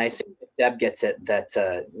 And I assume if Deb gets it, that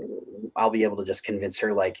I'll be able to just convince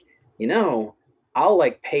her, like, I'll,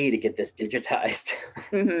 like, pay to get this digitized.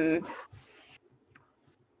 Mm-hmm.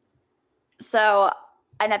 So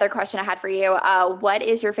another question I had for you, what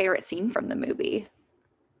is your favorite scene from the movie?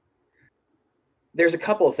 There's a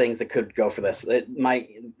couple of things that could go for this.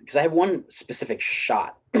 Because I have one specific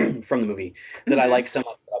shot from the movie that I like so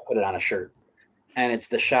much that I'll put it on a shirt. And it's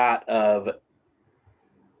the shot of,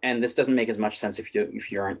 and this doesn't make as much sense if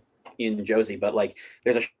you aren't in Josie, but, like,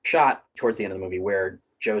 there's a shot towards the end of the movie where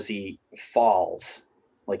Josie falls,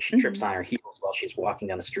 like, she trips on her heels while she's walking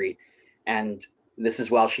down the street. And this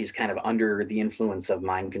is while she's kind of under the influence of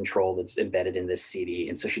mind control that's embedded in this CD.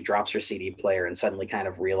 And so she drops her CD player and suddenly kind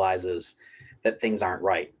of realizes that things aren't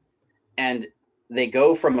right. And they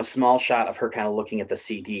go from a small shot of her kind of looking at the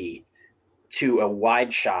CD to a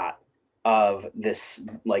wide shot of this,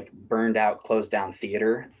 like, burned out, closed down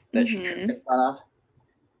theater that she tripped in front of.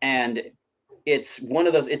 And it's one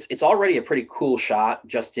of those, it's already a pretty cool shot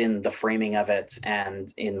just in the framing of it,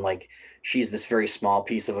 and in, like, she's this very small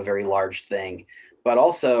piece of a very large thing. But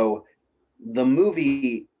also the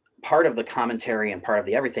movie, part of the commentary and part of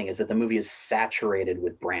the everything is that the movie is saturated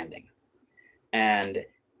with branding. And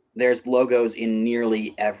there's logos in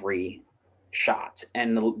nearly every shot.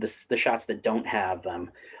 And the shots that don't have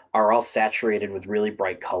them are all saturated with really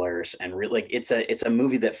bright colors, and really, like, it's a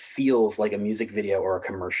movie that feels like a music video or a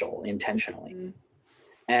commercial intentionally.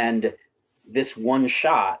 And this one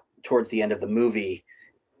shot towards the end of the movie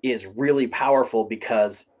is really powerful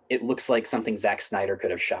because it looks like something Zack Snyder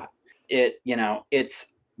could have shot.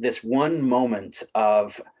 It's this one moment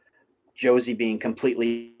of Josie being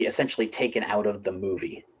completely, essentially taken out of the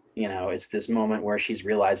movie. It's this moment where she's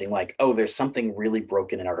realizing, like, oh, there's something really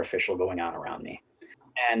broken and artificial going on around me.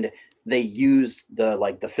 And they use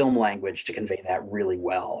the film language to convey that really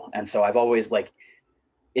well. And so I've always, like,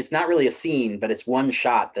 it's not really a scene, but it's one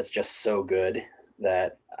shot that's just so good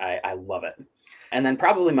that I love it. And then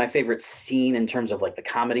probably my favorite scene in terms of like the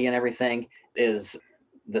comedy and everything is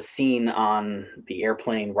the scene on the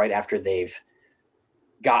airplane right after they've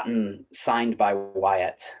gotten signed by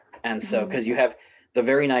Wyatt. And so, because you have the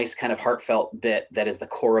very nice kind of heartfelt bit that is the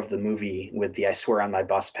core of the movie with the "I swear on my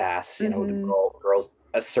bus pass," you know, with the girls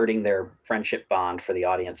asserting their friendship bond for the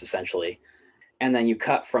audience, essentially. And then you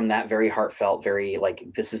cut from that very heartfelt, very like,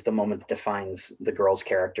 this is the moment that defines the girls'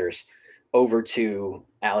 characters, over to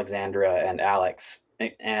Alexandra and Alex.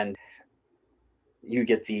 And you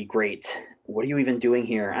get the great, "What are you even doing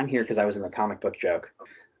here?" "I'm here because I was in the comic book" joke.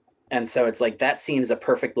 And so it's like that scene is a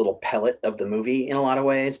perfect little pellet of the movie in a lot of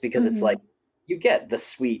ways, because it's like you get the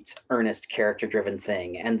sweet, earnest, character-driven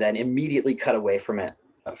thing, and then immediately cut away from it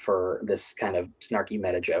for this kind of snarky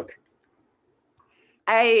meta joke.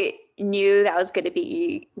 I knew that was going to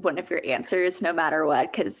be one of your answers no matter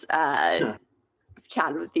what, because I've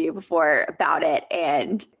chatted with you before about it.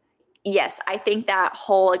 And yes, I think that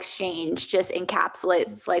whole exchange just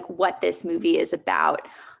encapsulates like what this movie is about.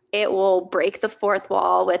 It will break the fourth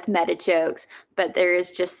wall with meta jokes, but there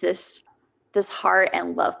is just this heart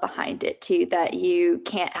and love behind it too, that you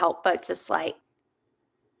can't help but just like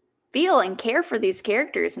feel and care for these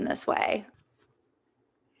characters in this way.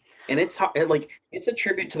 And it's like, it's a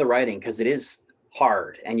tribute to the writing, because it is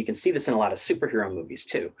hard, and you can see this in a lot of superhero movies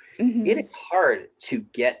too. It is hard to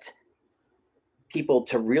get people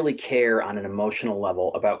to really care on an emotional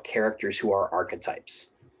level about characters who are archetypes.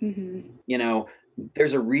 You know,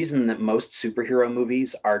 there's a reason that most superhero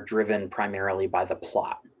movies are driven primarily by the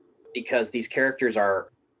plot, because these characters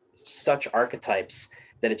are such archetypes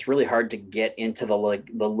that it's really hard to get into the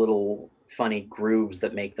little funny grooves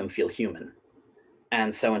that make them feel human.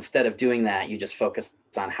 And so instead of doing that, you just focus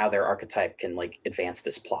on how their archetype can like advance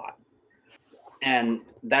this plot. And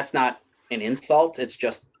that's not an insult, it's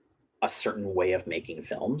just a certain way of making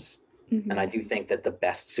films. And I do think that the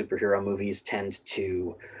best superhero movies tend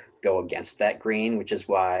to go against that grain, which is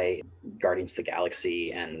why Guardians of the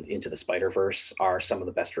Galaxy and Into the Spider-Verse are some of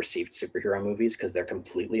the best received superhero movies, because they're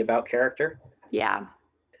completely about character. Yeah.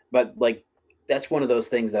 But like, that's one of those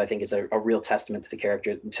things that I think is a real testament to the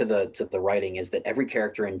character, to the writing, is that every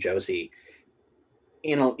character in Josie,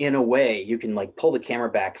 in a way, you can like pull the camera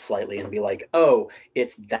back slightly and be like, oh,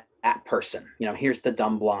 it's that person. You know, here's the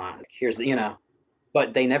dumb blonde. Here's the, you know,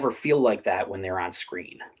 but they never feel like that when they're on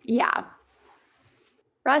screen. Yeah.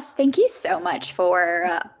 Russ, thank you so much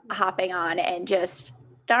for hopping on and just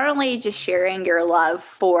not only just sharing your love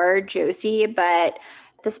for Josie, but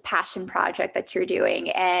this passion project that you're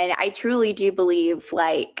doing. And I truly do believe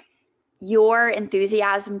like your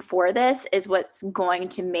enthusiasm for this is what's going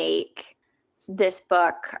to make this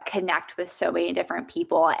book connect with so many different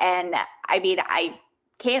people. And I mean, I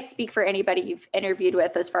can't speak for anybody you've interviewed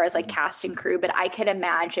with as far as like cast and crew, but I could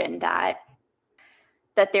imagine that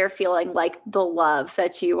they're feeling like the love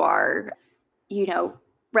that you are, you know,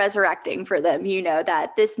 resurrecting for them, you know,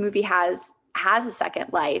 that this movie has a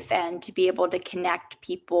second life, and to be able to connect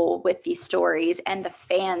people with these stories and the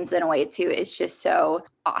fans in a way too is just so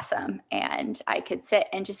awesome. And I could sit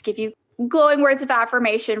and just give you glowing words of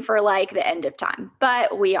affirmation for like the end of time,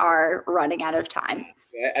 but we are running out of time.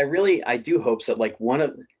 I do hope so. Like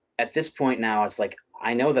at this point now, it's like,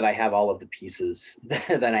 I know that I have all of the pieces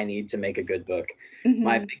that I need to make a good book.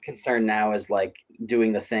 My big concern now is like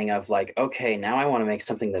doing the thing of like, okay, now I want to make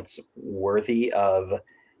something that's worthy of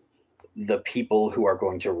the people who are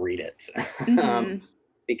going to read it.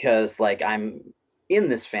 Because like I'm in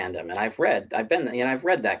this fandom, and I've read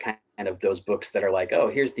that kind of those books that are like, oh,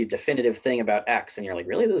 here's the definitive thing about X. And you're like,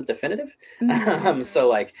 really, this is definitive? So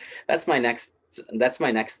like, that's my next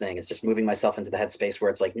thing, is just moving myself into the headspace where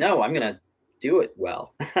it's like, no, I'm going to do it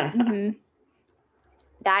well.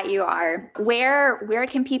 That you are. Where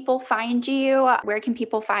can people find you? Where can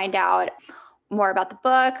people find out more about the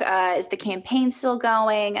book? Is the campaign still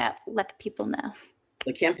going? Let the people know.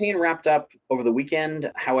 The campaign wrapped up over the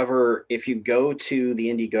weekend. However, if you go to the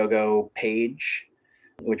Indiegogo page,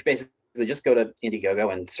 which basically just go to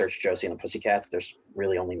Indiegogo and search Josie and the Pussycats, there's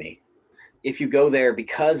really only me. If you go there,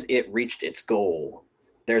 because it reached its goal,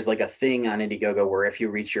 there's like a thing on Indiegogo where if you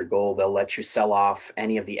reach your goal, they'll let you sell off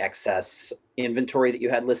any of the excess inventory that you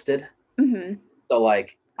had listed. So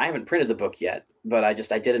like, I haven't printed the book yet, but I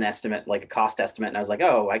did an estimate, like a cost estimate, and I was like,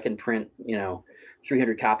 oh, I can print,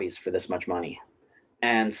 300 copies for this much money.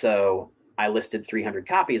 And so I listed 300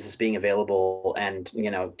 copies as being available, and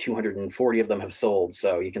 240 of them have sold,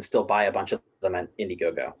 so you can still buy a bunch of them at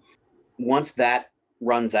Indiegogo. Once that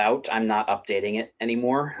runs out, I'm not updating it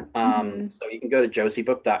anymore. So you can go to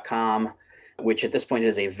josiebook.com which at this point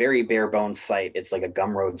is a very bare bones site. It's like a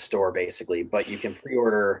Gumroad store basically, but you can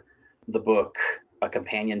pre-order the book, a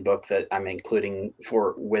companion book that I'm including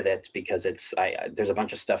with it because there's a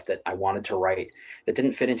bunch of stuff that I wanted to write that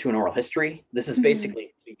didn't fit into an oral history. This is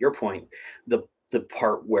basically, to your point, the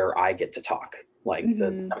part where I get to talk. Like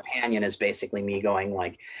the companion is basically me going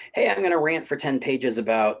like, hey, I'm going to rant for 10 pages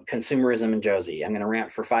about consumerism and Josie. I'm going to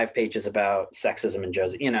rant for 5 pages about sexism and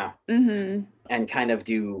Josie, and kind of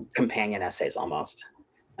do companion essays almost.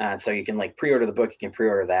 So you can like pre-order the book, you can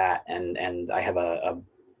pre-order that. And I have a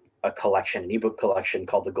collection, an ebook collection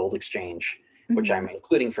called The Gold Exchange, which I'm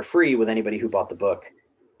including for free with anybody who bought the book.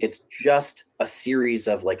 It's just a series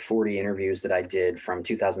of like 40 interviews that I did from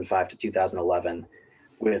 2005 to 2011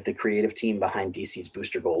 with the creative team behind DC's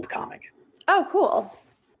Booster Gold comic. Oh, cool.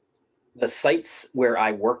 The sites where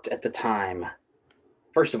I worked at the time,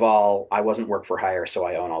 first of all, I wasn't work for hire, so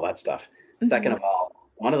I own all that stuff. Second of all,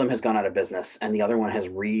 one of them has gone out of business and the other one has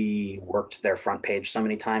reworked their front page so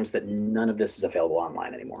many times that none of this is available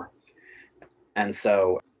online anymore. And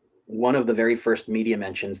so one of the very first media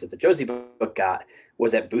mentions that the Josie book got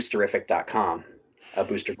was at boosterific.com, a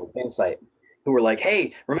Booster Gold fan site, who were like,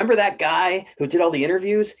 hey, remember that guy who did all the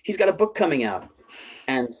interviews? He's got a book coming out.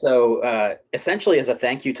 And so essentially as a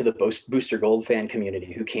thank you to the Booster Gold fan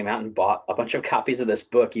community who came out and bought a bunch of copies of this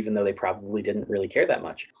book, even though they probably didn't really care that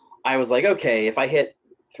much, I was like, okay, if I hit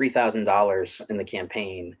 $3,000 in the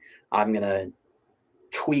campaign, I'm going to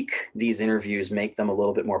tweak these interviews, make them a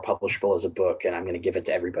little bit more publishable as a book, and I'm going to give it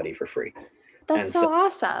to everybody for free. That's so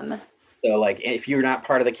awesome. So like, if you're not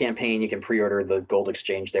part of the campaign, you can pre-order the Gold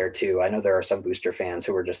Exchange there too. I know there are some Booster fans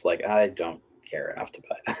who are just like, I don't care enough to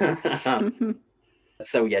buy.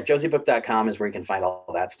 So yeah, josiebook.com is where you can find all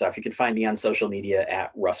that stuff. You can find me on social media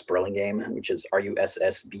at Russ Burlingame, which is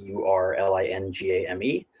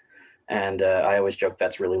RussBurlingame. And I always joke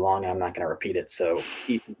that's really long and I'm not going to repeat it. So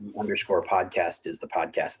 _podcast is the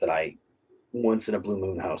podcast that I once in a blue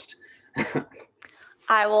moon host.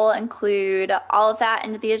 I will include all of that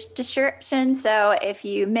into the description. So if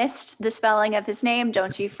you missed the spelling of his name,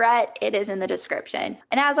 don't you fret. It is in the description.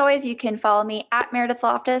 And as always, you can follow me at Meredith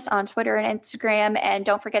Loftus on Twitter and Instagram. And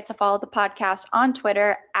don't forget to follow the podcast on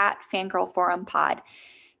Twitter at Fangirl Forum Pod.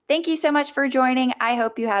 Thank you so much for joining. I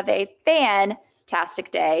hope you have a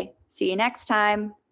fantastic day. See you next time.